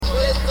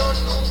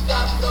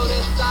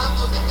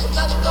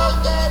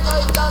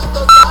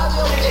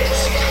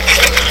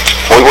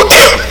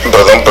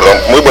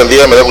Muy buen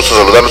día, me da gusto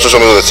saludarlos, soy su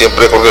amigo de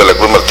siempre,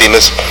 JORGEDELACRUZ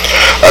Martínez,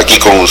 aquí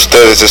con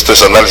ustedes. Esto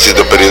es Análisis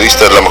de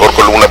Periodistas, la mejor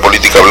columna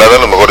política hablada,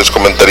 los mejores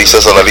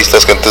comentaristas,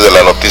 analistas, gente de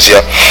la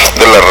noticia,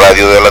 de la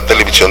radio, de la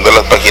televisión, de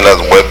las páginas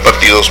web,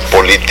 partidos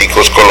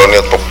políticos,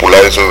 colonias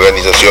populares,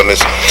 organizaciones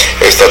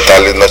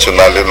estatales,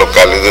 nacionales,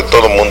 locales, de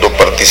todo mundo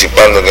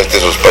participando en este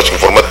su espacio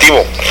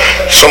informativo.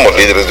 Somos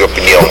líderes de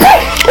opinión.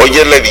 Hoy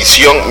es la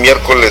edición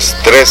miércoles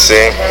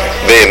 13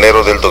 de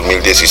enero del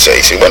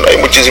 2016 y bueno, hay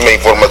muchísima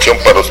información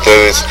para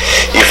ustedes,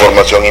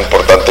 información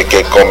importante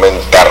que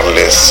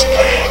comentarles.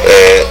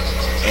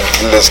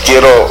 Les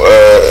quiero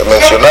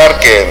mencionar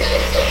que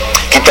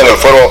quitan el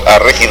fuero a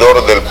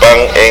regidor del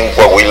PAN en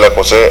Coahuila,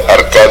 José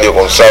Arcadio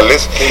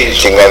González,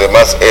 quien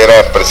además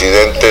era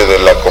presidente de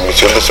la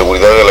Comisión de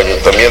Seguridad del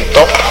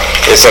Ayuntamiento.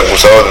 Es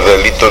acusado de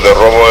delito de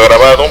robo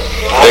agravado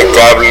de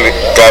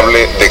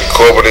cable de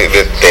cobre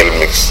de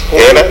Telmex.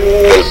 Era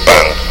del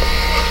PAN.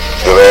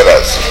 De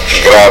veras,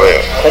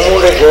 grave. ¿Cómo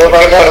les lleva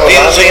 ¿Qué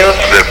partido, señor?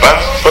 ¿Del PAN?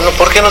 Bueno,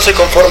 ¿por qué no se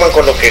conforman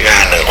con lo que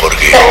ganan,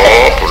 Jorge? No,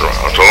 pues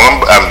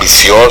son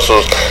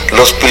ambiciosos.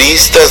 Los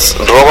priistas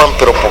roban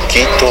pero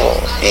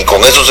poquito y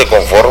con eso se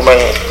conforman.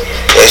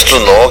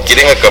 Estos no,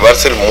 quieren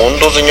acabarse el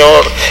mundo,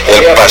 señor.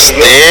 El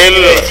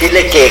pastel.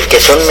 Decirle que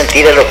son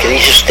mentiras lo que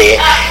dice usted.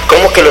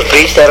 ¿Cómo que los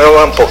priistas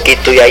roban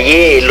poquito? Y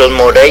allí los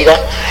Moreira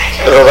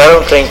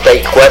robaron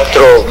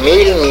 34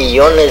 mil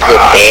millones de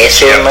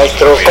pesos,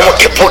 maestro. ¿Cómo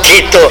que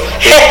poquito?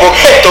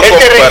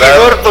 Este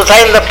regidor, pues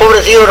anda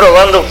pobrecito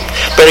robando,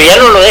 pero ya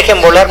no lo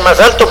dejen volar más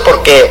alto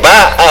porque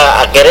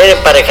va a querer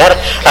emparejar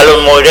a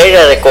los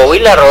Moreira de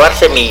Coahuila a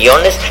robarse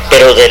millones,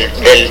 pero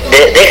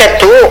deja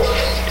tú.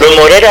 Los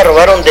Moreira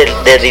robaron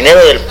del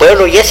dinero del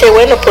pueblo y ese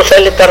bueno pues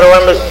él le está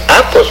robando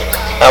pues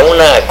a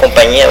una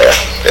compañía, ¿verdad?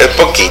 Es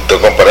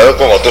poquito comparado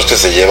con otros que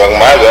se llevan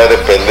mal, ¿verdad?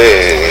 Depende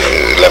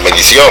de la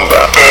medición,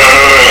 ¿verdad?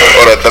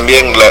 Ahora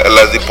también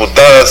las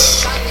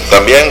diputadas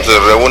también se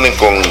reúnen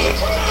con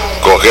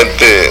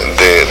gente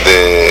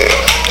de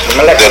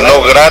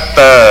no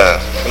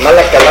grata.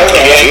 Mala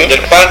calaña. ¿Sí?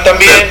 Del PAN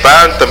también. Del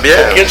PAN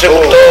también. ¿Con quién se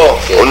votó?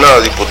 Una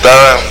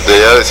diputada de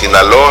allá de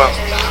Sinaloa,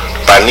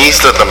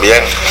 panista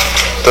también.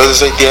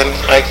 Entonces ahí tienen.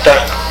 Ahí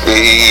está.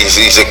 Y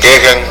se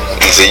quejan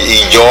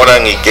y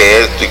lloran y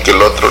que esto y que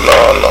el otro. No,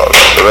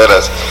 de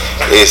veras,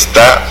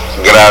 está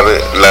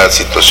grave la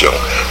situación.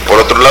 Por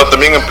otro lado,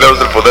 también empleados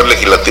del Poder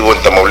Legislativo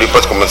en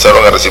Tamaulipas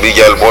comenzaron a recibir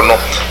ya el bono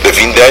de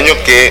fin de año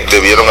que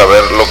debieron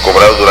haberlo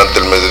cobrado durante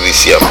el mes de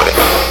diciembre.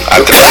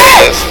 Antes del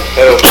mes.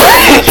 Pero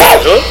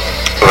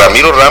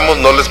Ramiro Ramos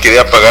no les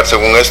quería pagar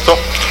según esto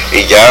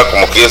y ya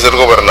como quiere ser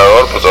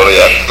gobernador, pues ahora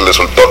ya le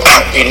soltó.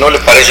 ¿Y no le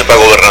parece para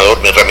gobernador,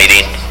 mi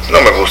Ramirín? No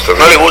me gusta.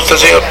 ¿No le gusta,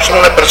 señor? Es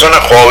una persona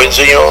joven,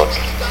 señor.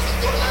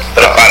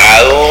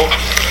 Preparado.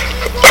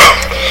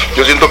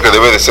 Yo siento que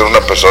debe de ser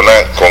una persona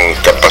con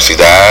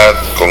capacidad,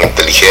 con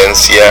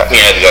inteligencia,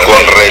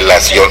 con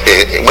relación.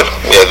 Bueno,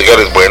 Edgar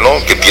es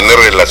bueno, que tiene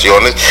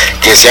relaciones,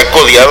 que se ha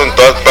codiado en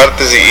todas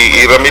partes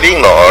y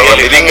Ramirín no,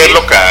 Ramirín es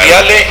local. Y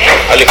Ale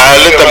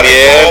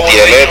también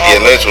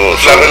tiene su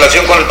la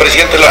relación con el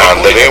presidente de la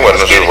República.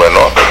 Bueno, sí es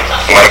bueno.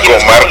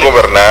 Marco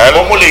Bernal.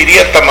 ¿Cómo le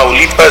diría a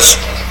Tamaulipas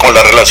con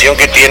la relación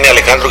que tiene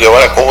Alejandro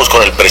Guevara Cobos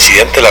con el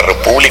presidente de la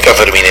República,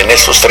 FERMIN, en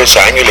estos 3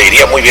 años? Le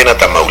iría muy bien a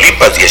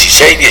Tamaulipas,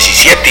 16,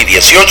 17 y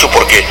 18,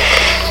 porque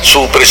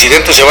su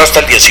presidente se va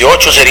hasta el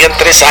 18, serían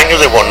 3 años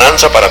de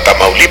bonanza para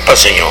Tamaulipas,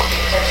 señor.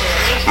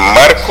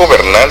 Marco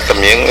Bernal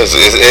también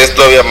es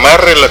todavía más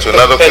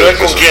relacionado. ¿Pero él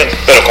con quién?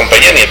 Pero con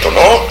Peña Nieto,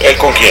 ¿no? ¿Él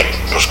con quién?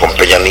 Pues con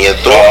Peña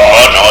Nieto.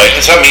 No, él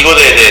es amigo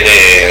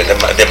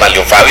de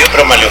MANLIO Fabio,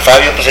 pero MANLIO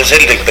Fabio pues es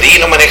el del PRI,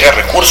 no maneja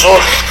recursos.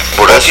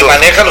 Por eso, si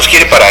maneja los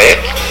quiere para él.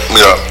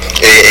 Mira,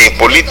 en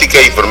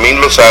política, y FERMIN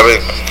lo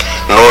sabe,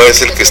 no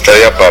es el que está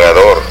de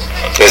aparador,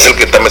 es el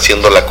que está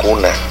meciendo la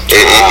cuna.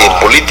 En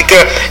política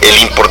el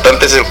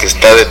importante es el que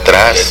está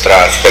detrás.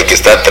 El que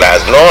está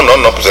atrás.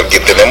 No, pues el que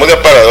tenemos de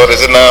aparador,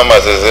 ese nada más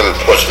es el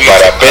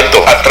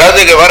parapeto. Atrás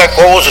de Guevara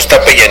Cobos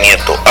está Peña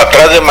Nieto,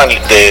 atrás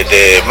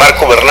de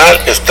Marco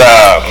Bernal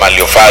está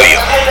MANLIO Fabio,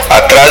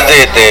 atrás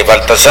de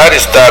Baltasar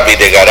está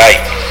Videgaray.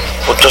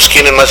 Entonces,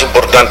 ¿quién es más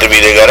importante,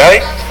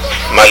 Videgaray,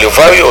 MANLIO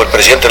Fabio o el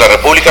presidente de la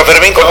República?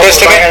 FERMIN,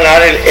 contésteme. Va a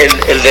ganar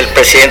el del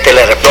presidente de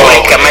la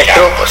República,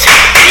 maestro. Pues,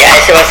 ya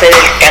ese va a ser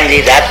el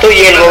candidato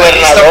y el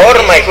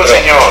gobernador, maestro.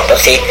 Señor.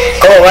 Pues, sí.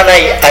 ¿Cómo van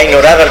a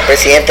ignorar al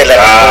presidente de la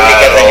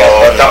República,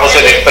 señor? Estamos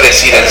en el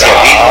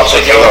presidencialismo,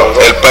 señor.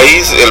 El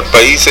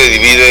país se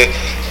divide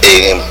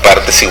en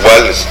partes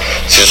iguales.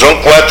 Si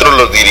son 4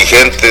 los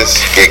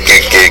dirigentes que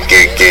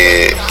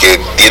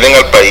tienen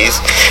al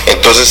país,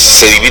 entonces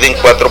se divide en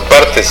 4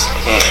 partes.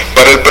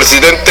 Para el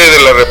presidente de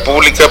la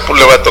República pues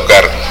le va a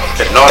tocar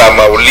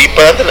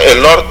Tamaulipas,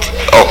 el norte,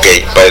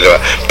 ok, para él va.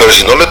 Pero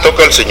si no le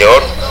toca al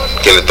señor,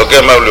 que le toque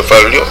a MANLIO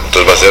Fabio,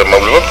 entonces va a ser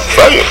MANLIO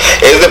Fabio.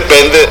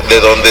 Depende de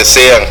donde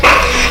sean.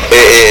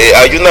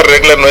 Hay una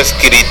regla no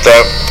escrita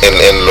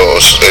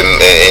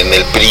en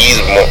el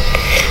priismo,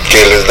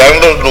 que les dan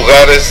los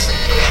lugares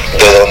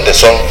de donde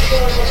son.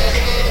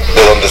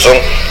 de donde son.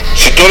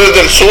 Si tú eres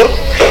del sur,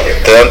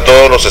 te dan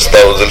todos los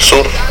estados del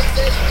sur.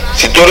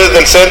 Si tú eres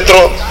del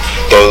centro,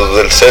 todos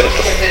del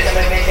centro.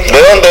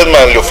 ¿De dónde es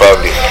Manlio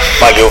Fabio?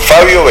 Manlio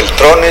Fabio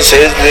Beltrones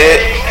es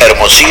de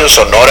Hermosillo,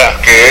 Sonora.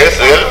 ¿Qué es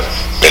él?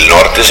 Del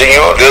norte,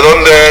 señor. ¿De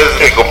dónde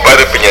es mi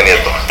compadre Peña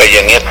Nieto?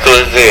 Peña Nieto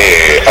es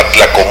de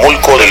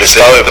Atlacomulco, del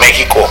Estado de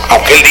México,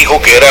 aunque él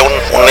dijo que era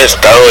un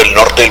estado del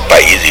norte del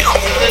país, dijo.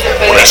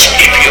 Un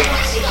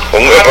municipio.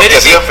 Porque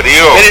hacía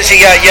frío. Miren, si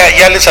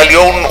ya le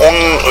salió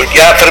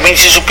ya Fermín,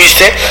 si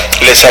supiste,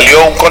 le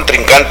salió un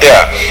contrincante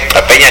a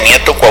Peña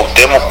Nieto,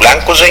 Cuauhtémoc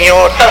Blanco,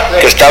 señor,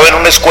 que estaba en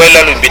una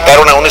escuela, lo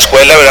invitaron a una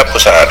escuela, ¿verdad?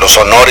 Pues a los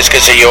honores,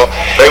 qué sé yo.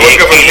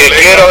 Y le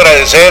quiero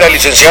agradecer al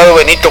licenciado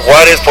Benito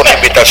Juárez por la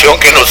invitación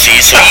que nos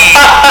hizo.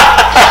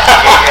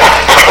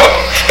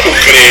 ¿Tú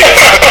crees?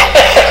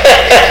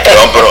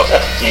 No, pero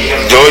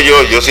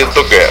yo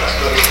siento que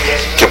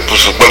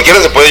pues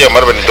cualquiera se puede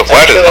llamar Benito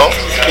Juárez, ¿no?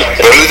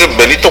 Pero él dice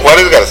Benito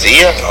Juárez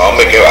García. No,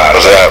 hombre, qué bárbaro.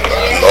 O sea,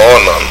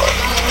 no.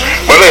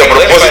 Bueno, y a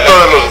propósito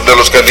de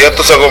los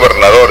candidatos a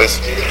gobernadores,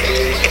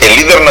 el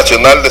líder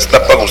nacional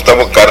destapa a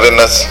Gustavo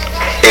Cárdenas,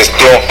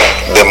 esto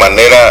de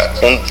manera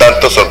un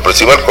tanto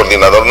sorpresiva. El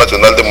coordinador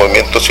nacional de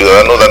Movimiento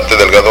Ciudadano, Dante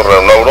Delgado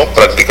Ranauro,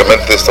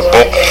 prácticamente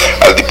destapó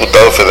al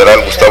diputado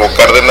federal Gustavo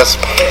Cárdenas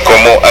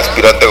como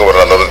aspirante a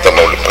gobernador de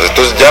Tamaulipas.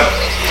 Entonces ya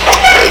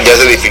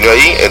se definió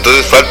ahí.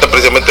 Entonces falta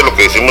precisamente lo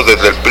que decimos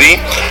desde el PRI,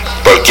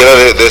 cualquiera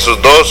de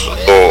esos dos,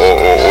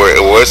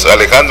 o es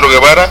Alejandro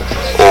Guevara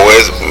o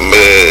es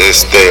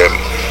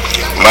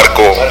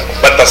Marco.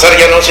 Baltasar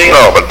ya no, sí.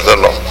 No, Baltasar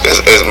no,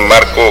 es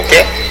Marco,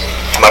 ¿qué?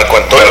 Marco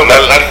Antonio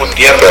Bernal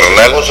Gutiérrez,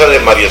 esposa de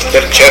María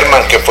Esther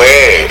Sherman, que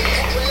fue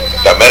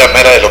la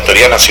mera de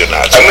Lotería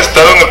Nacional. Han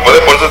estado en el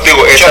poder, por eso te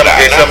digo, es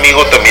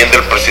amigo también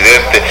del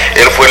presidente.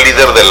 Él fue el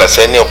líder de la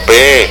CNOP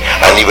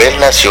a nivel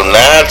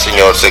nacional,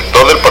 señor,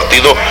 sector del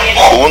partido,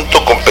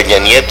 junto con Peña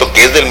Nieto,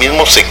 que es del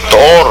mismo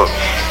sector.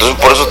 Entonces,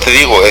 por eso te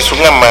digo, es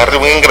un amarre,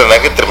 un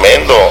engranaje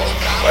tremendo.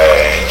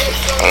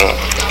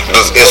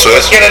 Entonces, eso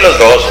es. ¿Quieren los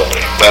dos?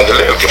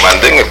 Ándale, el que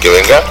manden, el que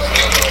venga.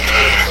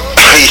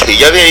 Y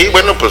ya de ahí,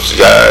 bueno, pues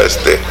ya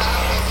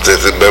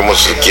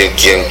vemos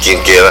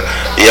quién queda,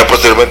 y ya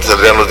posteriormente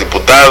saldrían los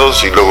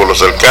diputados y luego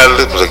los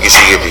alcaldes. Pues aquí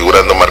sigue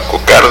figurando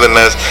Marco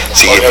Cárdenas,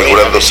 sigue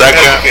figurando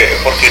ZACA.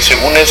 Porque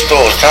según esto,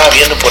 estaba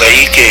viendo por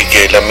ahí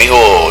que el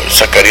amigo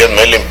Zacarías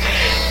Melem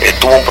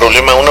tuvo un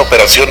problema, una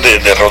operación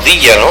de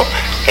rodilla, ¿no?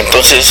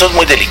 Entonces eso es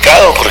muy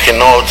delicado, Jorge.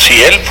 No,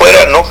 si él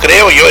fuera, no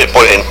creo yo,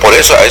 por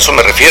eso, a eso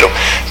me refiero,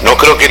 no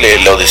creo que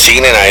lo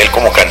designen a él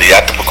como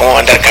candidato. Pues cómo va a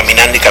andar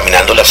caminando y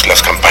caminando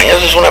las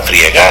campañas, es una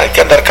friega, hay que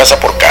andar casa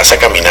por casa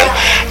caminando,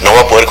 no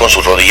va a poder con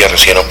sus rodillas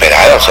recién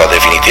operadas. O sea,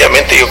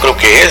 definitivamente yo creo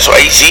que eso,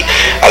 ahí sí,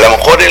 a lo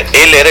mejor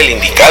él era el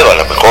indicado, a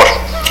lo mejor,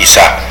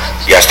 quizá,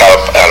 ya estaba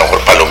a lo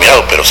mejor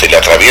palomeado, pero se le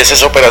atraviesa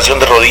esa operación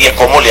de rodilla,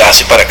 ¿cómo le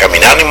hace para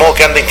caminar? Ni modo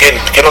que anden,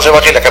 que no se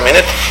baje la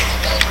camioneta.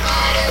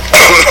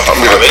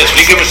 Mira, a ver,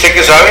 explíqueme usted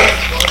qué sabe.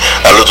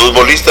 A los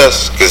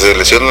futbolistas que se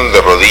lesionan de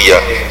rodilla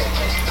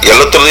y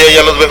al otro día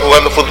ya los ven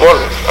jugando fútbol.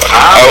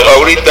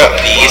 Ahorita,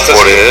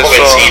 por eso.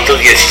 Jovencitos,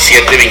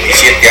 17,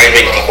 27 años,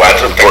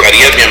 24.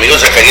 Zacarías, mi amigo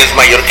Zacarías es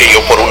mayor que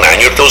yo por un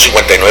año, yo tengo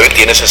 59,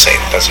 tiene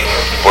 60. ¿Sí?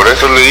 Por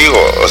eso le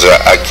digo, o sea,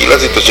 aquí la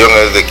situación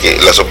es de que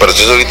las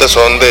operaciones ahorita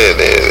son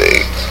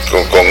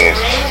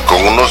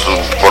con unos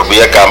por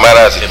vía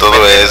cámaras y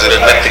todo eso.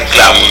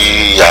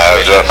 Y ya,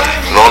 o sea,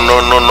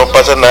 no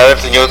pasa nada,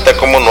 el señor está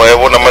como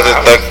nuevo, nada más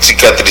está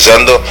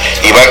cicatrizando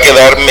y va a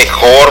quedar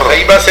mejor.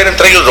 Ahí va a ser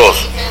entre ellos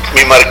dos.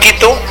 Mi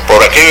Marquito,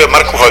 por aquello de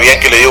Marco Fabián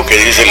que le digo que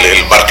dice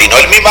el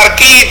Martinol, mi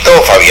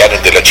Marquito, Fabián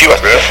es de las Chivas.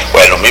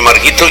 Bueno, mi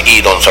Marquito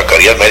y don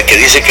Zacarías que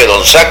dice que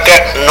don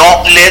Zaca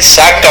no le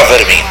saca a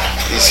Fermín.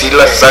 Y sí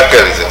la saca,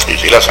 dice. Y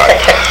sí la saca.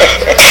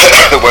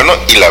 Bueno,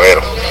 y la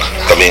Vero,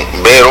 también.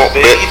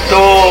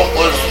 Verito,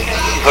 pues,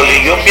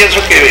 híjole, yo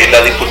pienso que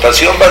la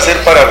diputación va a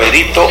ser para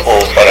Verito o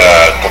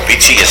para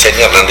Copitzi y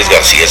Yesenia Hernández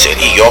García,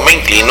 y yo me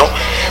inclino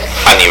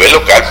a nivel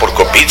local por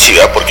Copitzi,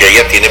 ¿verdad? Porque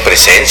ella tiene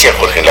presencia,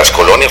 Jorge, en las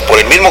colonias, por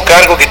el mismo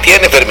cargo que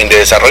tiene Fermín de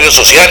Desarrollo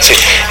Social.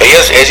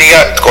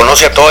 Ella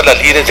conoce a todas las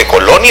líderes de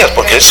colonias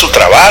porque es su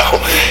trabajo,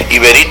 y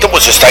Verito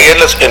pues está allá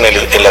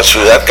en la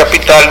ciudad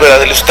capital, ¿verdad?,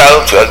 del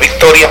estado, Ciudad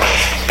Victoria,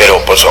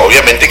 pero pues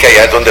obviamente que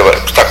allá es donde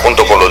está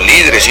junto con los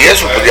líderes y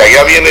eso, pues de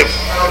allá viene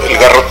el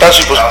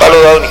garrotazo y pues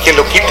palo dado ni quien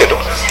lo quite, ¿no?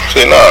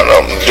 Sí, no,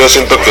 yo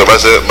siento que va a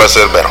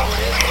ser Vero.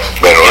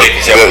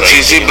 Sí,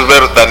 pues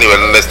Vero está a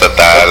nivel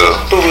estatal.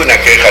 Tuve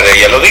una queja de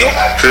ella, ¿lo digo?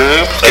 Sí.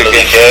 Me lo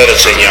dijeron,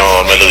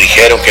 señor, me lo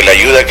dijeron, que la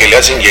ayuda que le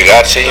hacen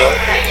llegar, señor,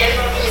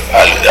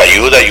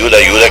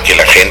 ayuda que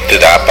la gente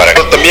da para...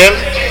 También,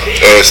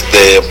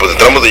 pues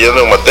entramos de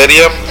lleno en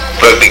materia,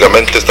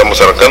 prácticamente estamos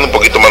arrancando un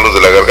poquito más los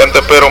de la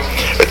garganta, pero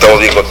estamos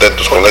bien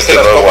contentos con este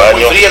nuevo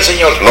año. Muy fría,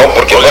 señor. No,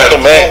 porque no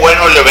tomé.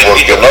 Bueno, le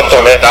porque no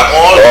tomé.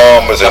 No,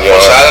 hombre, señor. La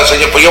posada,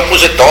 señor, pues yo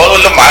puse todo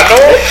en lo malo.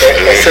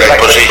 Esa es la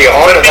Pues sí. cuestión,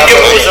 Pero ¿qué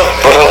puso?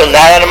 Pues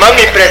nada, nomás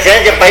mi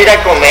presencia para ir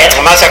a comer.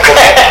 Nomás a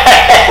comer.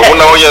 Con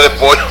una olla de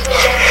pollo.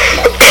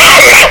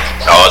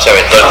 No, se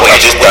aventó el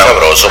pollito muy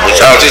sabroso, muy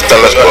sabroso. Así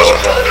están las cosas.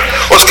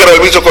 Óscar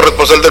Alvizo,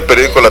 corresponsal del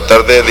periódico La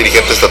Tarde,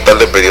 dirigente estatal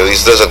de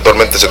periodistas,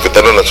 actualmente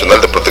secretario nacional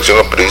de protección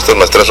a periodistas.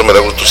 Maestrazo, me da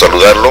gusto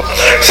saludarlo.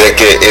 Sé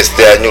que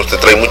este año usted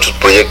trae muchos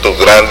proyectos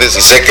grandes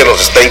y sé que nos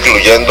está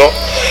incluyendo.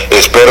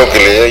 Espero que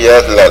le dé ya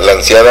la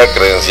ansiada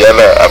credencial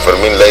a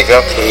Fermín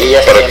LEIJA, sí,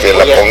 para que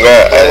la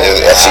ponga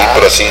así,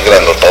 pero así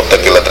grandotota,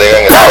 que la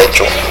traigan en el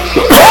pecho.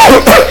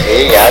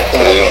 Sí, ya,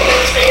 como...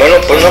 Bueno,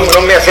 pues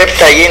no me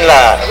acepta ahí en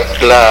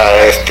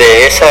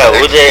esa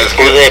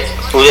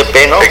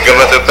UDP, ¿no? Es que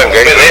no aceptan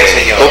gays.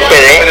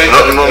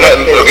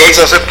 UPD. ¿Los gays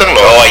aceptan? No,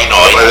 ahí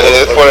no.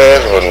 Es por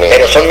eso.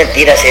 Pero son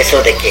mentiras eso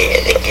de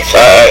que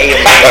son gays.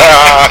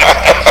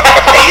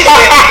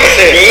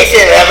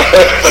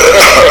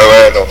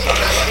 Bueno,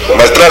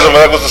 maestrazo, me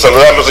da gusto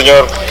saludarlo,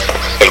 señor.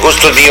 El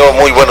gusto es mío.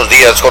 Muy buenos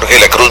días,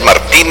 JORGEDELACRUZ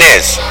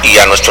Martínez, y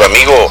a nuestro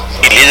amigo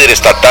y líder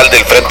estatal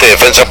del Frente de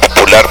Defensa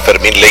Popular,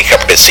 Fermín LEIJA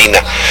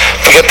Pesina.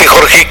 Fíjate,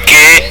 Jorge,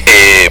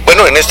 que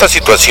bueno, en esta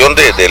situación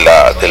de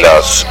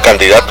los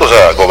candidatos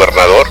a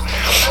gobernador,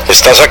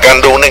 está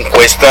sacando una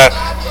encuesta.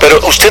 Pero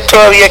 ¿usted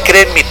todavía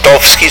cree en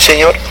Mitofsky,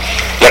 señor?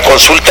 La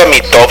consulta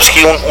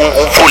Mitofsky,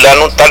 un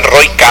fulano, un tal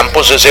Roy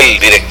Campos, es el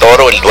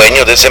director o el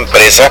dueño de esa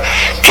empresa,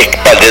 que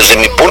desde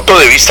mi punto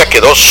de vista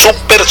quedó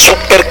súper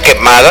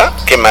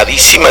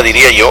quemadísima,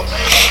 diría yo,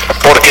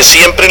 porque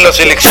siempre en las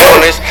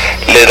elecciones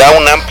le da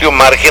un amplio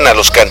margen a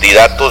los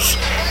candidatos.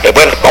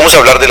 Bueno, vamos a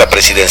hablar de la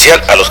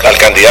presidencial. Al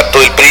candidato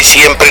del PRI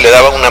siempre le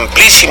daba un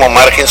amplísimo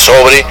margen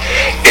sobre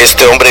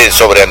este hombre,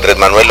 sobre Andrés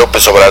Manuel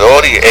López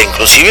Obrador, e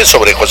inclusive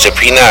sobre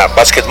Josefina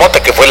Vázquez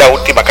Mota, que fue la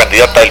última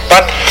candidata del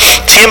PAN.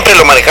 Siempre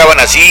lo manejaban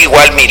así,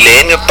 igual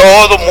Milenio,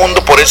 todo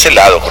mundo por ese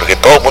lado, Jorge,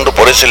 todo mundo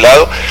por ese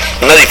lado.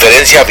 Una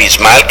diferencia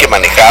abismal que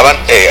manejaban,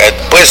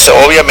 pues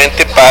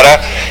obviamente para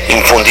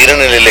infundir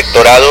en el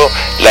electorado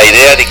la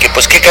idea de que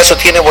pues qué caso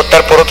tiene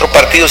votar por otro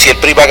partido si el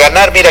PRI va a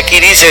ganar. Mira, aquí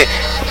dice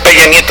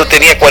Peña Nieto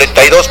tenía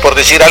 42, por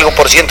decir algo,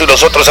 por ciento, y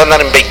los otros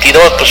andan en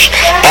 22, pues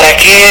 ¿para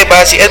qué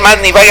vas? Es más,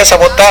 ni vayas a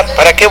votar,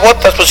 ¿para qué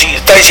votas? Pues si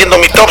está diciendo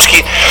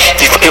Mitofsky,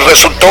 y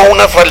resultó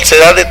una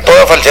falsedad de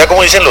toda falsedad,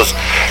 como dicen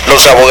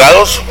los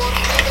abogados,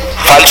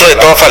 falso de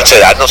toda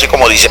falsedad, no sé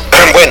cómo dicen.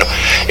 Bueno,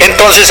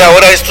 entonces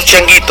ahora estos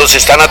changuitos se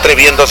están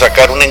atreviendo a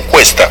sacar una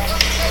encuesta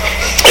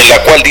en la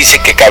cual dice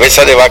que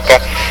Cabeza de Vaca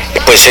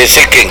pues es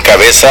el que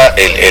encabeza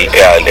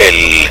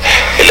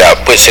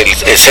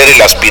ser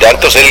el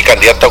aspirante o ser el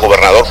candidato a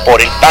gobernador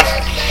por el PAN,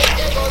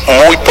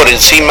 muy por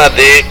encima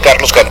de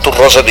Carlos CANTU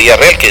Rosas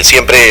Villarreal, que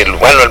siempre,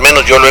 bueno, al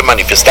menos yo lo he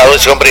manifestado.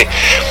 Ese hombre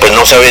pues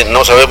no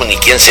sabemos ni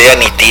quién sea,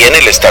 ni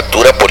tiene la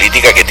estatura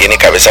política que tiene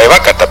Cabeza de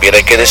Vaca, también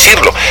hay que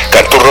decirlo.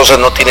 CANTU Rosas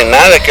no tiene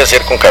nada que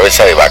hacer con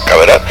Cabeza de Vaca,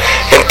 ¿verdad?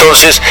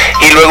 Entonces,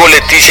 y luego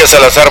Leticia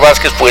Salazar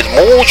Vázquez, pues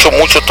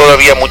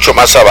todavía mucho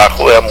más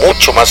abajo, ¿verdad?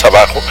 Mucho más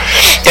abajo.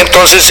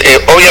 Entonces,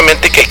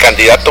 obviamente que el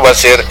candidato va a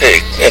ser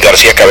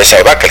García Cabeza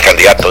de Vaca, el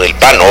candidato del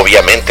PAN,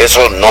 obviamente,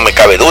 eso no me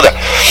cabe duda.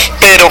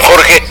 Pero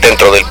Jorge,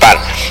 dentro del PAN,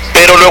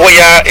 pero luego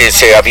ya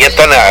se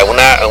avientan a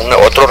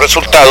otros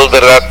resultados,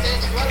 ¿verdad?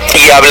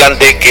 Y hablan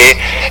de que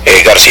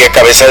García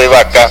Cabeza de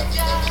Vaca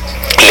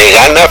le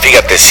gana.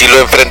 Fíjate, si lo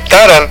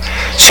enfrentaran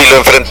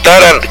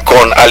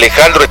con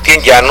Alejandro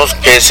Etienne Llanos,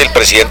 que es el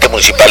presidente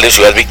municipal de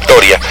Ciudad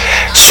Victoria,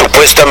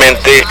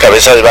 supuestamente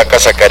Cabeza de Vaca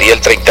sacaría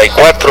el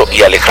 34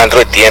 y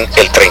Alejandro Etienne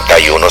el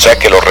 31, o sea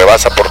que lo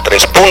rebasa por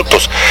 3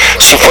 puntos.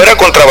 Si fuera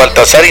contra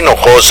Baltasar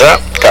Hinojosa,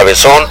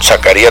 Cabezón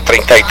sacaría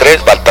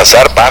 33,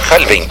 Baltasar baja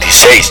el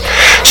 26.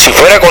 Si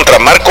fuera contra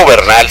Marco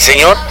Bernal,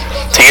 señor,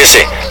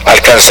 fíjese,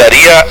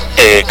 alcanzaría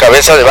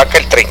Cabeza de Vaca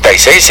el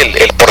 36,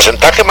 el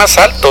porcentaje más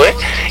alto,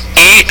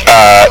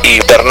 y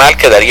Bernal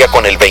quedaría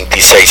con el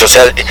 26. O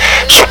sea,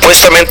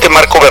 supuestamente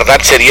Marco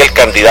Bernal sería el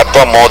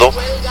candidato a modo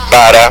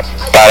para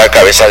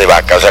Cabeza de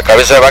Vaca. O sea,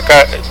 Cabeza de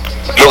Vaca,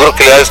 yo creo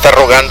que le ha de estar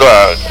rogando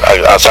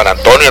a San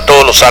Antonio, a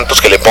todos los santos,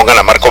 que le pongan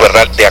a Marco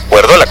Bernal de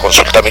acuerdo a la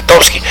consulta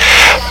Mitofsky.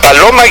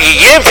 Paloma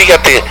Guillén,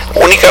 fíjate,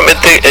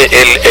 únicamente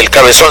el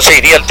Cabezón se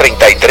iría al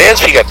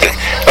 33, fíjate.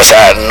 O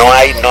sea, no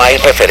hay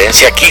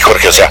referencia aquí,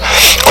 Jorge. O sea,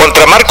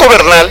 contra Marco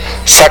Bernal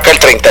saca el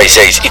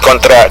 36 y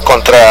contra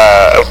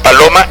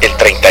Paloma el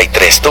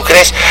 33, ¿tú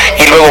crees?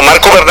 Y luego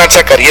Marco Bernal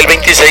sacaría el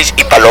 26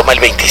 y Paloma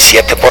el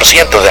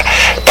 27%. O sea,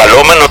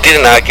 Paloma no tiene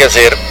nada que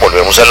hacer,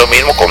 volvemos a lo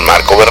mismo con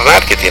Marco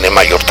Bernal, que tiene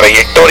mayor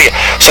trayectoria.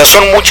 O sea,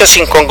 son muchas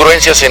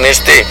incongruencias en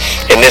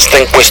esta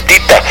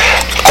encuestita.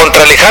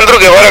 Contra Alejandro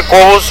Guevara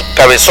Cobos,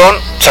 Cabezón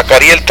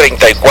sacaría el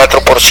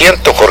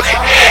 34%, Jorge,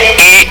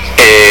 y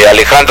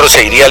Alejandro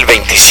se iría al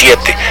 27%,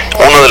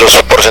 uno de los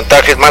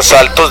porcentajes más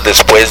altos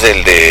después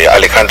del de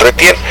Alejandro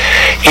Etienne.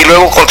 Y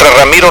luego contra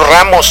Ramiro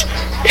Ramos,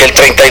 el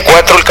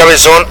 34 el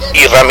Cabezón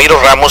y Ramiro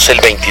Ramos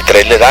el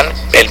 23, le dan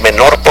el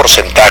menor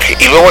porcentaje.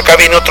 Y luego acá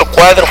viene otro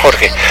cuadro,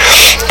 Jorge.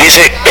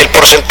 Dice el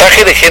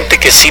porcentaje de gente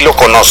que sí lo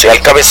conoce.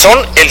 Al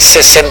Cabezón el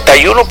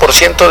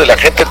 61% de la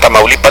gente en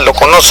Tamaulipas lo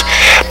conoce.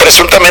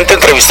 Presuntamente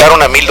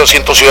entrevistaron a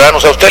 1,200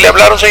 ciudadanos. ¿A usted le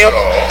hablaron, señor?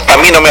 A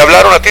mí no me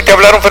hablaron. ¿A ti te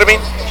hablaron, Fermín?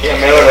 Sí,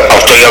 me hablaron. ¿A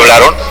usted le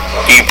hablaron?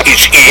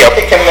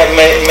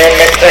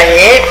 Me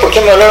extrañé, ¿por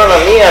qué me hablaron a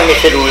mí, a mi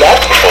celular?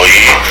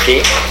 Oye.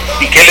 Sí.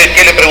 ¿Y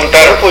qué le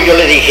preguntaron? Pues yo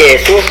le dije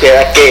eso,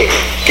 que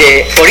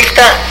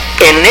ahorita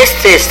en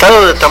este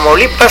estado de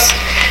Tamaulipas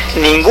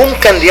ningún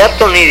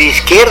candidato ni de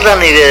izquierda,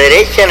 ni de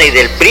derecha, ni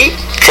del PRI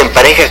se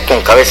empareja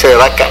con Cabeza de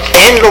Vaca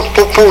en lo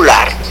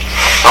popular.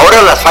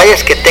 Ahora las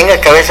fallas que tenga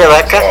Cabeza de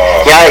Vaca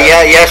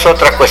ya es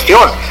otra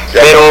cuestión.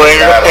 Pero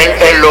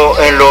en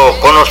lo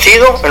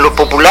conocido, en lo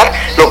popular,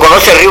 lo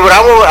conoce Río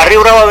Bravo. A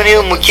Río Bravo ha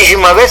venido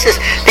muchísimas veces.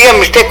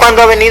 Dígame usted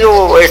cuándo ha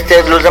venido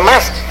los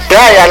demás.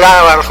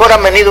 A lo mejor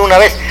han venido una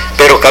vez,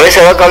 pero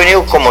Cabeza de Vaca ha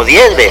venido como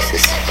 10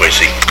 veces. Pues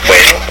sí,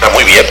 bueno, está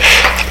muy bien.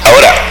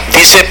 Ahora,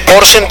 dice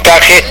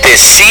porcentaje de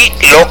sí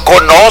lo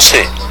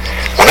conoce.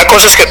 Una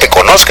cosa es que te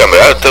conozcan,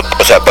 ¿verdad?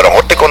 O sea, pero a lo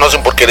mejor te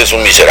conocen porque eres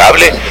un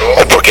miserable,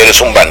 o porque eres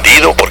un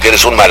bandido, porque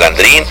eres un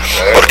malandrín,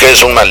 porque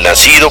eres un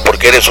malnacido,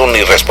 porque eres un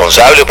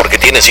irresponsable, porque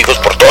tienes hijos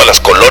por todas las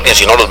colonias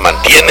y no los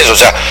mantienes. O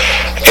sea,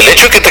 el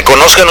hecho de que te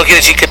conozcan no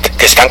quiere decir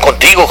que están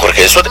contigo,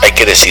 Jorge, eso hay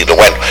que decirlo.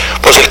 Bueno,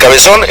 pues el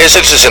cabezón es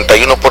el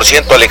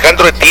 61%,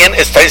 Alejandro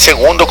Etienne está en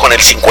segundo con el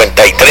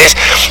 53%.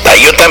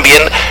 Ahí yo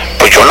también,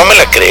 pues yo no me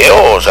la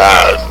creo. O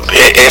sea,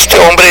 este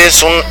hombre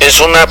es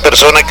una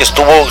persona que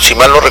estuvo, si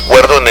mal no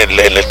recuerdo, en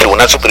el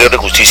Tribunal Superior de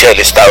Justicia del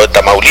Estado de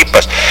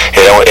Tamaulipas.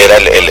 Era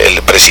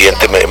el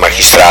presidente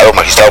magistrado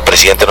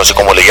presidente, no sé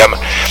cómo le llaman.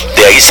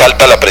 De ahí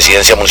salta a la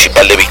presidencia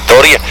municipal de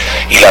Victoria,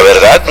 y la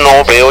verdad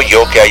no veo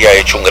yo que haya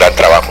hecho un gran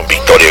trabajo en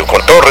Victoria.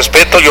 Con todo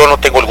respeto, yo no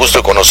tengo el gusto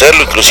de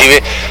conocerlo,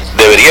 inclusive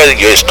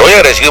yo estoy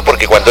agradecido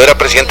porque cuando era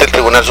presidente del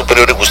Tribunal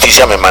Superior de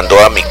Justicia me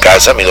mandó a mi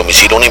casa, a mi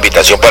domicilio, una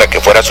invitación para que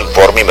fuera a su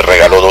informe y me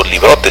regaló 2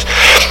 librotes.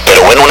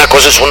 Pero bueno, una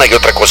cosa es una y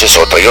otra cosa es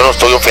otra. Yo no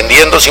estoy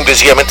ofendiendo,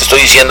 sencillamente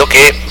estoy diciendo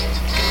que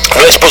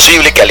no es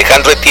posible que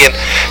Alejandro Etienne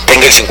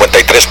tenga el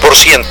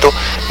 53%,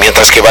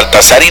 mientras que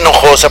Baltasar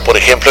Hinojosa, por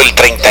ejemplo, el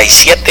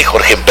 37%,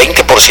 Jorge,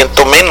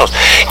 20% menos,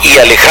 y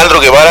Alejandro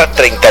Guevara,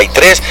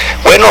 33%.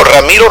 Bueno,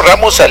 Ramiro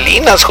Ramos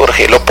Salinas,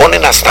 Jorge, lo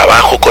ponen hasta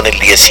abajo con el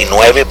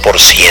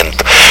 19%.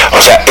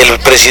 O sea, el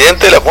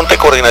presidente de la Junta de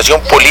Coordinación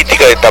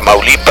Política de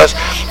Tamaulipas,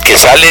 que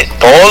sale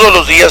todos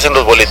los días en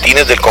los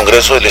boletines del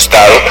Congreso del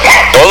Estado,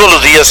 todos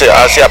los días se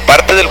hace,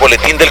 aparte del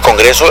boletín del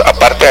Congreso,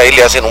 aparte a él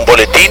le hacen un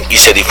boletín y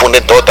se difunde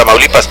en todo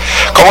Tamaulipas.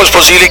 ¿Cómo es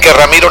posible que a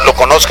Ramiro lo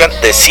conozcan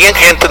de 100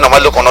 gentes,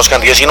 nomás lo conozcan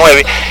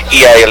 19,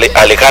 y a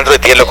Alejandro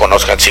Etienne lo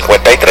conozcan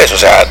 53? O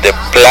sea, de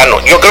plano.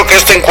 Yo creo que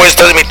esta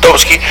encuesta de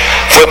Mitofsky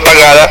fue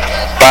pagada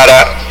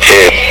para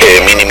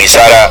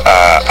minimizar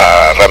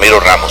a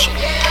Ramiro Ramos.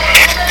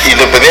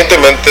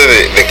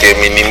 Independientemente de que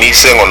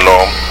minimicen o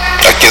no,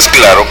 aquí es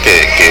claro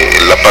que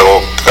la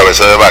pagó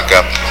Cabeza de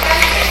Vaca,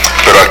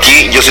 pero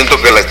aquí yo siento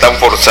que la están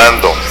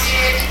forzando,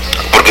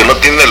 porque no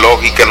tiene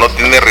lógica, no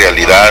tiene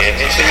realidad.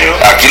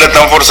 Aquí la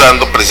están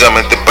forzando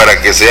precisamente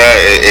para que sea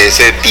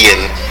ese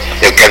Etienne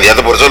el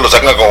candidato, por eso lo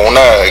sacan como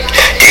una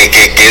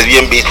que es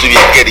bien visto y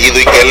bien querido,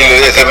 y que él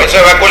le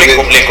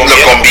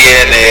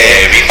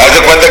conviene. Haz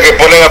de cuenta que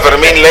ponen a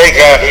Fermín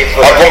LEIJA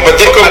a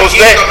competir con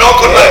usted. No,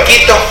 con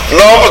Marquito.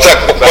 No, o sea,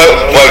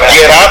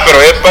 cualquiera,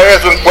 pero él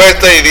paga su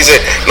encuesta y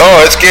dice,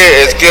 no, es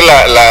que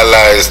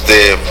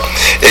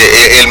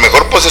el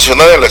mejor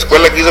posesionado de la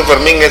escuela que hizo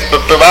Fermín es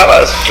Pepe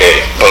Babas.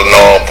 Pues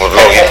no, pues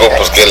lógico,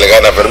 pues que le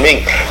gana a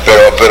Fermín.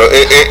 Pero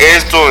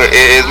esto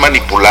es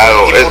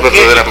manipulado, es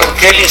verdaderamente. ¿Por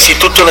qué el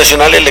Instituto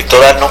Nacional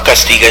Electoral no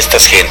castiga a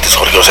estas gentes,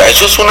 Jorge? O sea,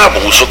 eso es un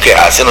abuso que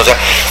hacen. O sea,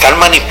 están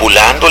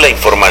manipulando la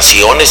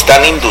información,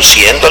 están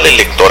induciendo al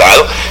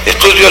electorado.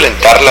 Esto es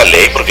violentar la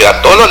ley, porque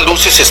a todas las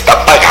luces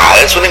está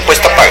pagada, es una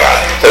encuesta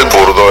pagada. Es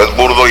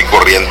burdo y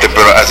corriente,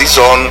 pero así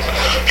son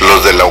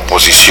los de la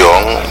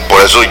oposición.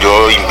 Por eso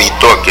yo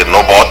invito a que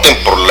no voten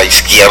por la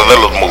izquierda,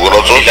 los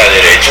mugrosos. Ni la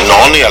derecha.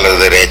 No, ni a la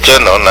derecha,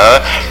 no,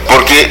 nada.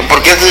 Porque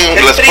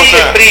hacen las cosas.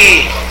 El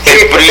PRI. Sí,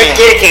 porque él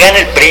quiere que gane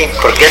el PRI,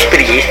 porque es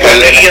priista.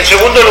 Y en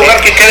segundo lugar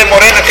que quede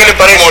Morena, ¿qué le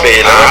parece?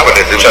 Morena, me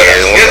parece bien.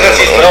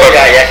 No,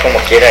 ya, como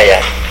quiera, ya.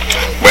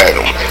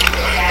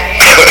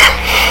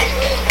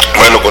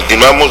 Bueno,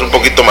 continuamos un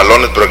poquito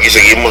malones, pero aquí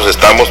seguimos,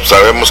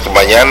 sabemos que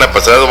mañana,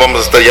 pasado,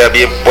 vamos a estar ya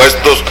bien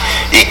puestos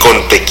y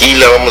con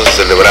tequila vamos a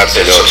celebrar,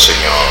 señor.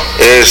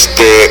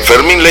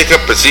 Fermín LEIJA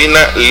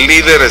Pesina,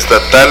 líder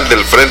estatal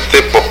del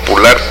Frente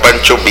Popular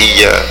Pancho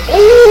Villa,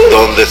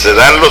 donde se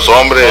dan los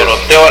hombres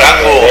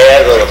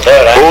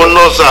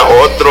unos a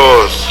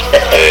otros,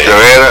 de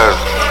veras,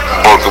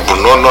 porque pues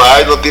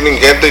no tienen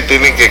gente y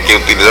tienen que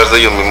utilizarse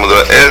ellos mismos.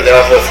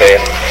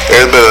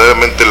 Es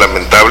verdaderamente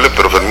lamentable,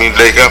 pero Fermín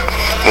LEIJA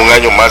un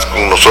año más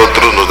con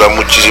nosotros nos da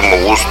muchísimo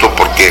gusto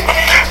porque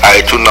ha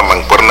hecho una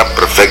mancuerna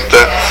perfecta.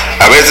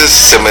 A veces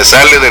se me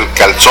sale del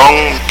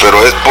calzón,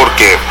 pero es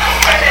porque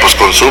pues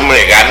consume.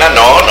 Le gana.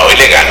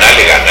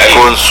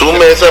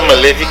 Consume esa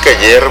maléfica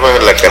hierba,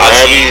 la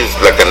cannabis.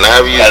 La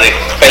de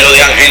pelo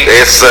de ángel.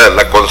 Esa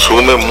la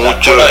consume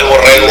mucho,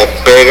 le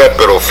pega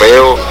pero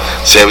feo,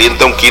 se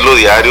avienta 1 kilo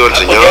diario el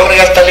señor. Pues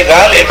ya está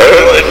legal, ya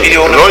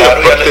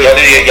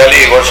le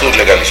llegó a su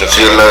legalización.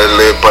 Sí,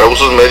 para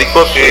usos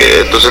médicos,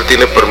 entonces él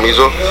tiene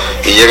permiso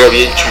y llega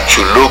bien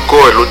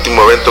chuchuluco. El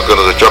último evento que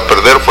nos echó a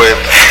perder fue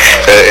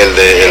El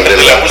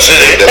de la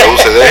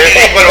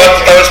UCD. Bueno,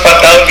 estaba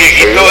espantado el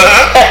viejito,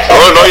 ¿verdad?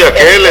 No, y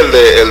aquel, el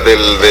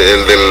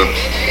del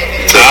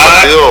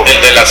partido.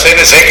 El de la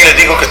CNC que les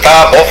dijo que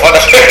estaba bófana.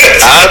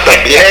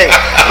 También.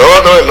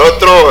 No, el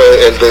otro,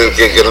 el de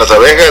que en las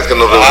abejas, que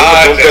nos reunimos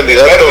con un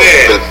candidato.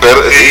 El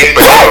verde, sí,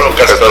 pero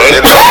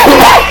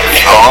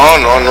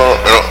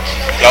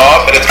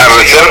no, pero es que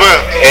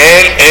reserva.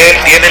 Él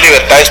tiene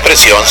libertad de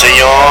expresión,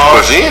 señor.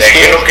 Pues sí.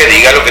 Déjelo que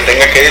diga lo que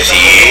tenga que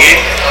decir.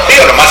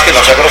 Digo, nomás que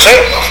no sea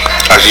grosero.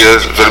 Así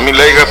es, Fermín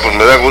LEIJA, pues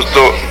me da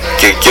gusto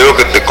que quiero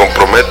que te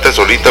comprometas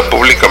ahorita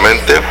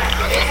públicamente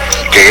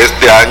que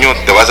este año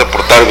te vas a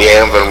portar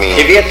bien, Fermín.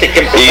 Y fíjate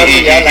que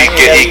y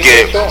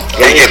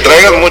que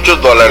traigas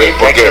muchos dólares,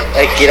 porque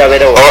hay que ir a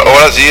ver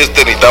ahora sí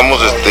necesitamos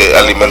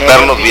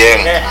alimentarnos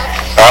bien.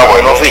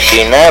 Bueno,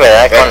 oficina,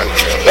 ¿verdad?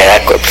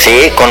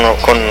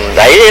 Con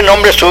ahí el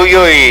nombre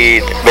suyo y,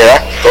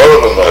 ¿verdad?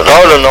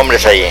 Todos los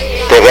nombres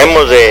ahí.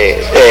 Debemos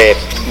de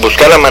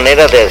buscar la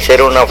manera de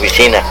hacer una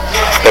oficina,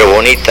 pero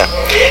bonita.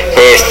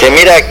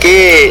 Mira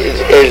aquí,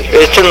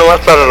 esto es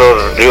nomás para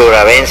los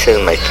riogravenses,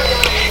 maestro.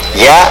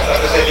 Ya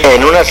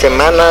en una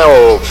semana,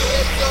 o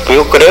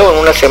yo creo en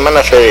una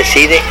semana se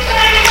decide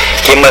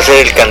quién va a ser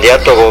el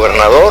candidato a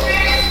gobernador,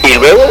 y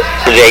luego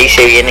de ahí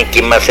se viene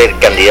quién va a ser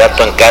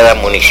candidato en cada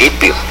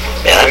municipio,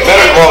 ¿verdad?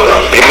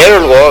 Primero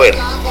el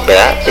gobernador,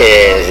 ¿verdad?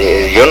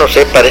 Yo no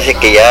sé, parece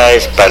que ya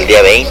es para el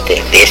día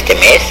 20 de este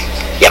mes,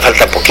 ya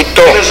falta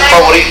poquito. ¿Quién es su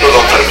favorito,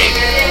 don Fermín?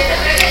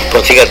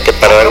 Pues fíjate,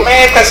 para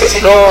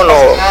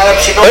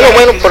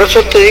bueno, por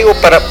eso te digo,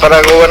 para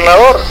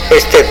gobernador,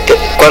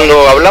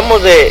 cuando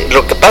hablamos de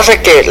lo que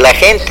pasa, que la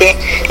gente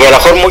y a lo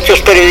mejor muchos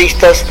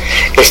periodistas,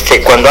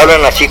 cuando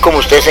hablan así como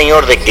usted,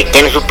 señor, de que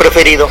quién es su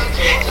preferido,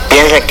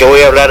 piensan que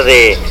voy a hablar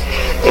de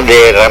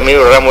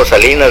Ramiro Ramos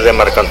Salinas, de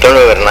Marco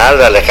Antonio Bernal,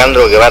 de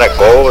Alejandro Guevara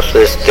Cobos,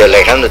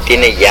 Alejandro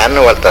Tiene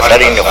Llano,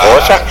 Baltasar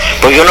Hinojosa.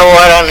 Pues yo no voy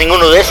a hablar a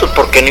ninguno de esos,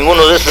 porque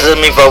ninguno de esos es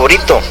mi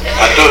favorito.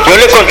 Yo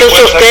le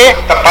contesto a usted,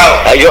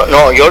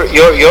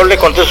 yo le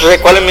contesto a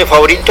usted cuál es mi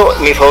favorito.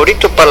 Mi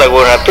favorito para la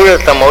gobernatura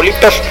de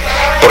Tamaulipas,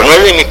 pues no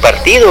es de mi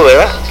partido,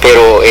 ¿verdad?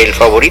 Pero el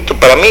favorito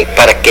para mí,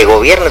 para que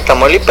gobierne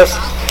Tamaulipas,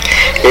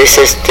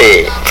 es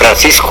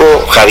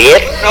Francisco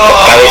Javier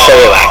Cabeza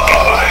de Vaca,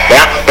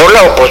 ¿verdad? Por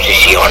la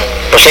oposición.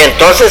 O sea,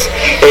 entonces,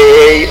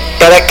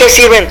 ¿para qué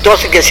sirve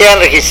entonces que se hayan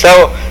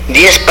registrado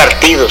 10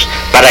 partidos?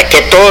 Para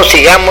que todos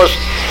sigamos,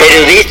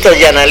 periodistas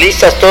y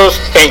analistas, todos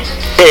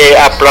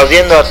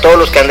aplaudiendo a todos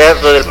los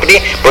candidatos del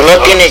PRI. Pues no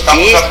tiene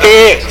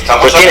chiste.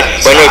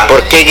 Bueno, ¿y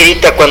por qué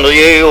grita cuando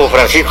yo digo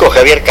Francisco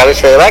Javier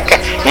Cabeza de Vaca?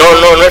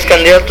 No es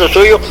candidato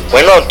suyo.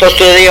 Bueno,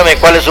 entonces usted dígame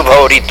cuál es su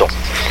favorito.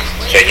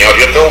 Señor,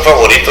 yo tengo un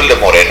favorito, el de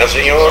Morena,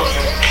 señor.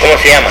 ¿Cómo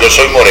se llama? Yo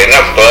soy Morena,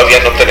 todavía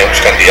no tenemos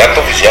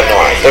candidato oficial,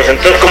 no hay. Pues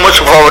entonces, ¿cómo es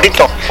su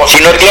favorito? Pues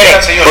si no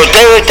tiene, señor,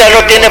 usted ahorita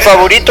no tiene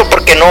favorito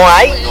porque no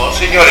hay. No,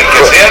 señor, el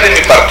que sea de mi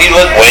partido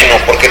es bueno,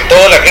 porque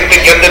toda la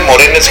gente que anda en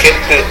Morena es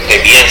gente de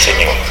bien,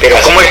 señor. Pero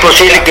así ¿cómo es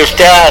posible que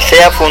usted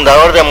sea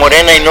fundador de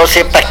Morena y no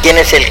sepa quién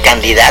es el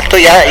candidato?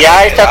 Ya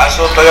está.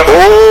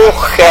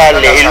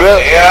 ¡Újale! Y luego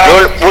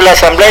la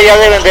asamblea ya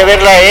deben de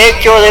haberla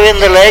hecho,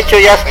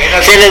 ya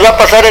se les va a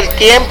pasar el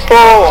tiempo.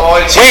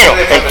 Bueno,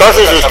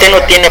 entonces usted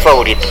no tiene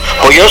favorito.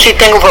 Pues yo sí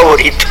tengo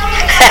favorito.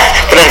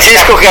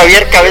 Francisco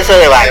Javier Cabeza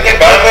de Vaca.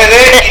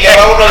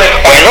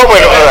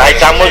 Bueno, ahí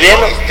estamos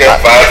viendo.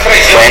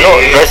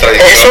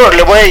 Eso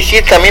le voy a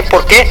decir también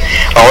porque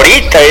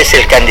ahorita es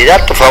el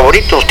candidato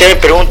favorito. Usted me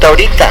pregunta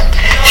ahorita.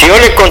 Si yo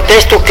le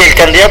contesto que el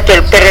candidato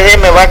del PRD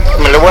me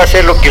le voy a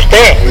hacer lo que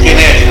usted.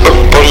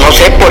 Pues no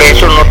sé, por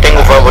eso no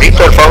tengo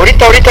favorito. El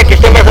favorito ahorita que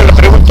usted me hace la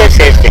pregunta es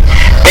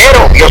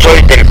pero yo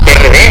soy del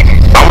PRD.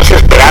 Vamos a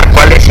esperar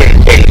cuál es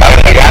el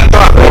candidato.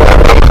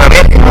 Vamos a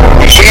ver.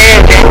 Y si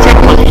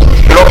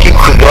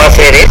lógico que va a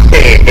ser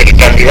el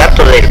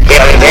candidato del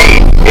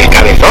PRD, el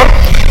cabezón.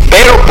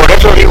 Pero por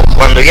eso digo,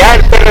 cuando ya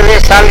el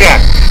PRD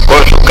salga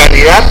con su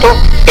candidato,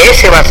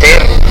 ese va a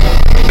ser.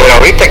 Pero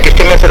ahorita que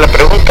usted me hace la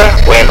pregunta,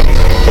 bueno,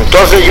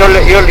 entonces yo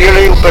le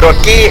digo, pero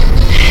aquí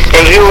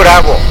en Río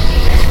Bravo,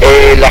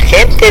 la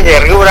gente de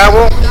Río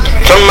Bravo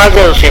son más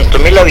de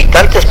 200,000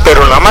 habitantes,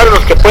 pero nada más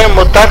los que pueden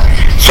votar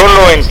son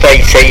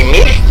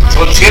 96,000.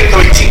 Son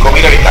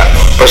 125,000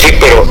 habitantes. Pues sí,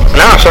 pero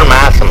no, son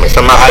más,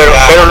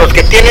 pero los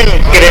que tienen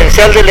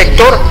credencial de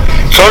elector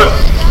son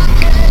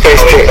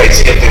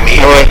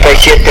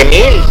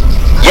 97,000.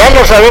 Ya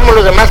no sabemos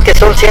los demás que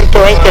son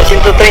 120 o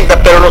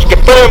 130, pero los que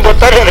pueden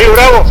votar en Río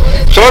Bravo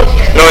son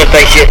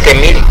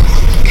 97,000.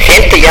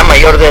 Gente ya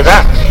mayor de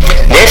edad.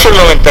 De esos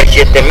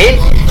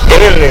 97,000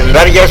 deben de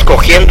andar ya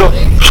escogiendo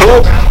su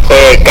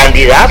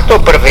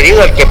candidato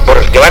preferido, por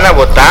el que van a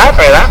votar,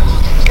 ¿verdad?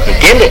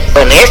 ¿Entiende?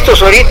 En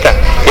estos ahorita,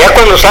 ya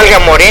cuando salga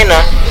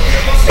Morena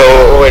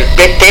o el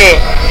PT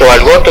o al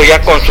voto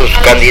ya con sus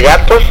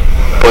candidatos,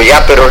 pues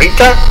ya, pero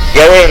ahorita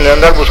ya deben de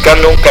andar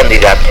buscando un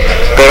candidato.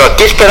 Pero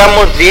aquí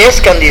esperamos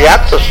 10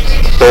 candidatos,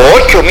 o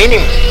 8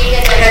 mínimo.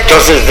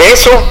 Entonces de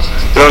eso,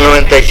 los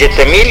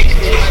 97,000,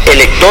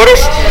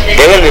 electores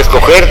deben de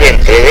escoger de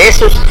entre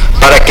esos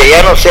para que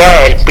ya no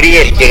sea el PRI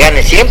el que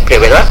gane siempre,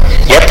 ¿verdad?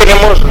 Ya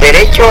tenemos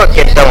derecho a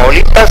que en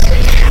Tamaulipas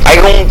hay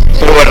un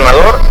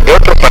gobernador de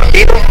otro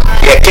partido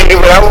y aquí en Río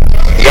Bravo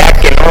ya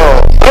que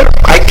no, bueno,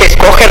 hay que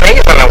escogen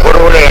ellos, a lo mejor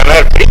vuelve a ganar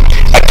el PRI.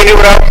 Aquí en Río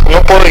Bravo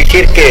no puedo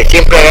decir que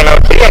siempre ha ganado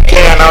el PRI, aquí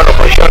ha ganado la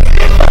oposición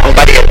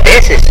varias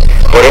veces,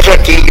 por eso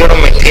aquí yo no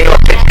me inclino a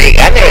que el PRI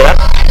gane, ¿verdad?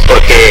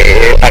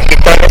 Porque aquí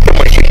está en este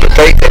municipio,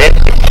 está diferente.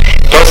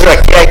 Entonces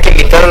aquí hay que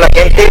invitar a la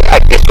gente a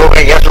que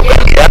escojan ya su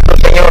candidato,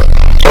 señor,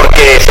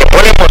 porque se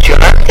pone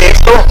emocionante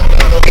esto,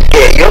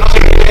 que yo,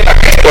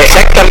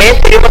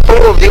 exactamente, yo me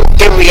pongo, digo,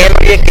 qué bien,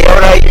 oye, que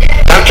ahora hay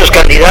tantos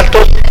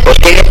candidatos, pues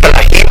que para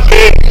la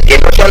gente, que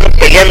no se anden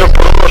peleando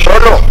por uno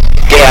solo,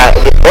 que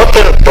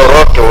voten por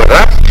otro,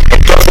 ¿verdad?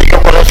 Entonces yo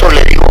con eso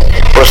le digo,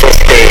 pues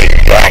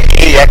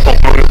aquí ya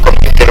concluyo con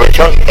mi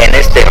intervención en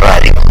este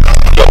radio.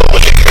 No,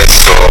 pues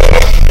eso,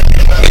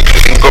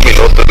 25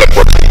 minutos la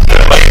cortita.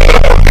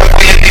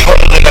 Oye, dijo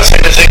de la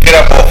CNC que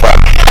era mofa.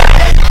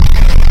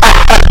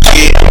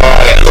 Sí,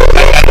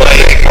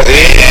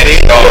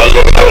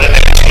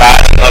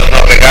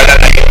 nos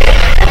regalan ahí.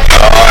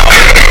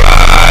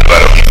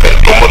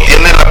 Como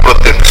tiene la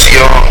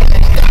protección,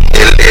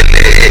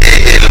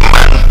 el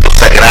manto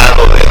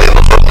sagrado de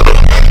nosotros,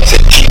 se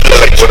chifla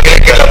la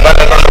Porque que las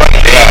balas no lo van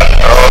a tirar.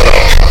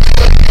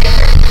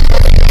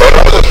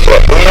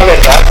 Una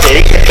verdad te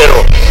dije,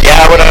 pero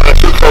ya ahora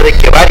resulta de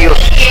que varios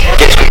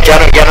que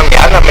escucharon ya no me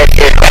hablan, me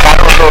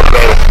dejaron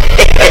luego.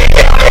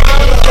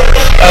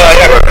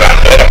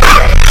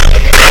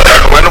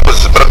 Bueno, pues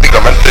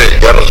prácticamente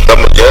ya nos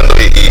estamos yendo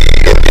y el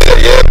día de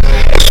ayer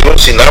estuvo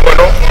sin agua,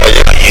 ¿no?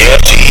 Ayer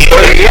sí, yo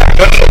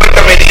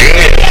nunca me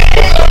dije,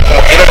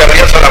 como quiera le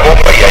abrías a la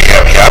bomba y ahí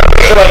había agua.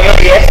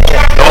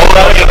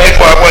 No, yo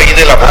tengo agua ahí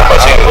de la bomba,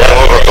 sí,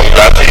 tengo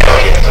rotoplato.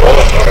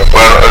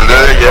 Bueno, el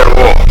día de ayer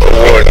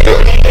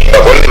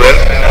bajó el nivel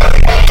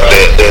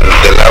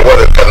del agua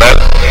del canal,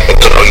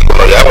 entonces lógico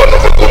no hay agua, no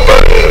por culpa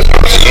de,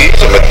 sí,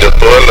 se metió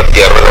toda la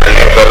tierra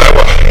del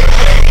agua.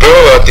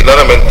 Pero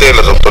atinadamente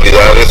las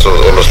autoridades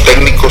o los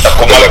técnicos de la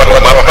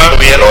Comapa,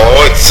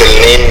 no,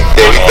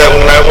 excelente, ahorita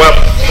un agua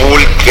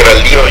pulcra,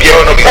 limpia,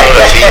 no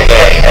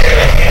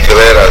de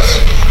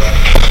veras.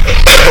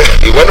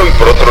 Y bueno, y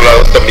por otro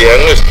lado también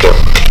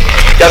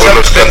Ya por saben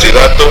los ustedes,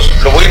 candidatos.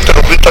 lo voy a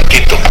interrumpir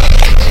tantito.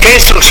 ¿Qué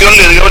instrucción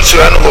le dio el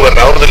ciudadano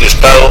gobernador del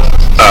estado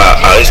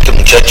a este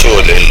muchacho,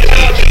 el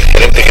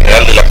gerente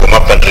general de la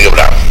Comapa en Río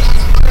Bravo?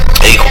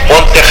 Le dijo,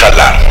 ponte a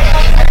jalar,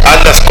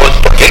 haz las cosas,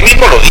 porque él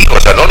mismo lo dijo,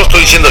 o sea, no lo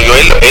estoy diciendo yo,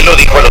 él lo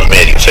dijo a los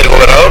medios. El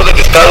gobernador del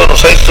estado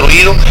nos ha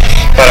instruido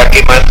para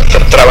que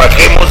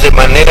trabajemos de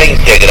manera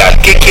integral.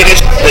 ¿Qué quiere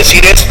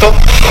decir esto?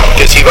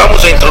 Que si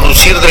vamos a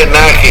introducir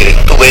drenaje,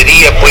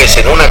 tubería, pues,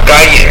 en una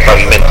calle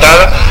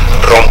pavimentada,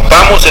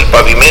 rompamos el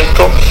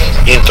pavimento,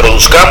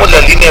 introduzcamos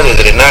la línea de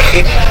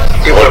drenaje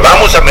y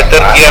volvamos a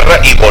meter tierra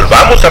y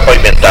volvamos a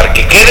pavimentar,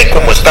 que quede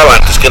como estaba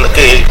antes,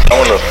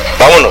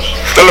 Vámonos.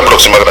 Hasta la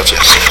próxima,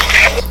 gracias.